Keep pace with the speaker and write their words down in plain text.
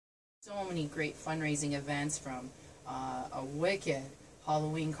so many great fundraising events, from a wicked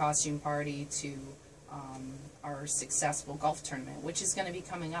Halloween costume party to our successful golf tournament, which is going to be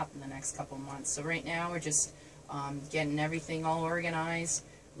coming up in the next couple months. So right now we're just getting everything all organized,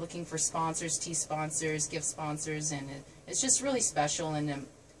 looking for sponsors, tea sponsors, gift sponsors, and it's just really special. And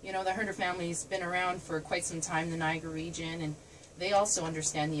you know, the Hernder family's been around for quite some time in the Niagara region, and they also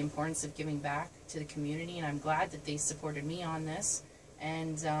understand the importance of giving back to the community, and I'm glad that they supported me on this.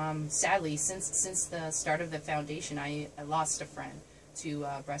 And sadly, since the start of the foundation, I lost a friend to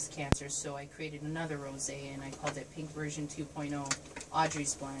breast cancer, so I created another rosé, and I called it Pink Version 2.0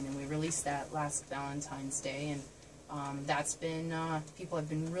 Audrey's Blend, and we released that last Valentine's Day, and that's been, people have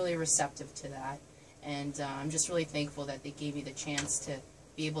been really receptive to that, and I'm just really thankful that they gave me the chance to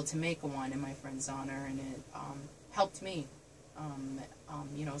be able to make a wine in my friend's honor, and it helped me,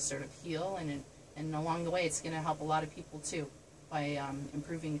 you know, sort of heal, and along the way it's going to help a lot of people too by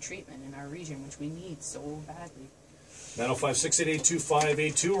improving treatment in our region, which we need so badly.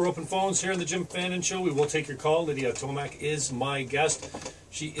 905-688-2582. We're open phones here in the Jim Fannon Show. We will take your call. Lydia Tomek is my guest.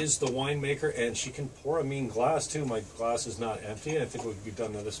 She is the winemaker, and she can pour a mean glass too. My glass is not empty. I think we've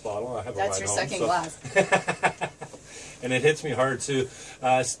done this bottle. I have That's a your ride home, second glass. And it hits me hard too.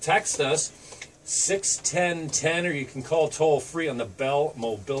 Text us 61010, or you can call toll free on the Bell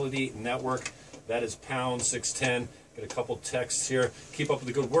Mobility Network. That is pound 610. Get a couple texts here. Keep up with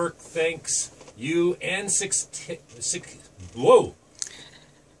the good work. Thanks. You and whoa.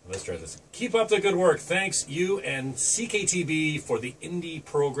 Let's try this. Keep up the good work. Thanks, you and CKTB for the indie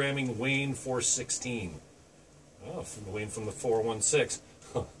programming, Wayne 416. Oh, from Wayne from the 416.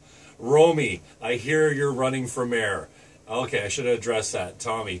 Romy, I hear you're running for mayor. Okay, I should have addressed that.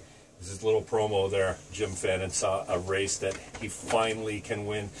 Tommy, this is a little promo there. Jim Fannon saw a race that he finally can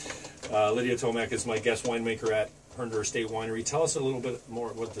win. Lydia Tomek is my guest winemaker at Hernder Estate Winery. Tell us a little bit more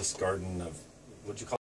what this garden of, what'd you call it?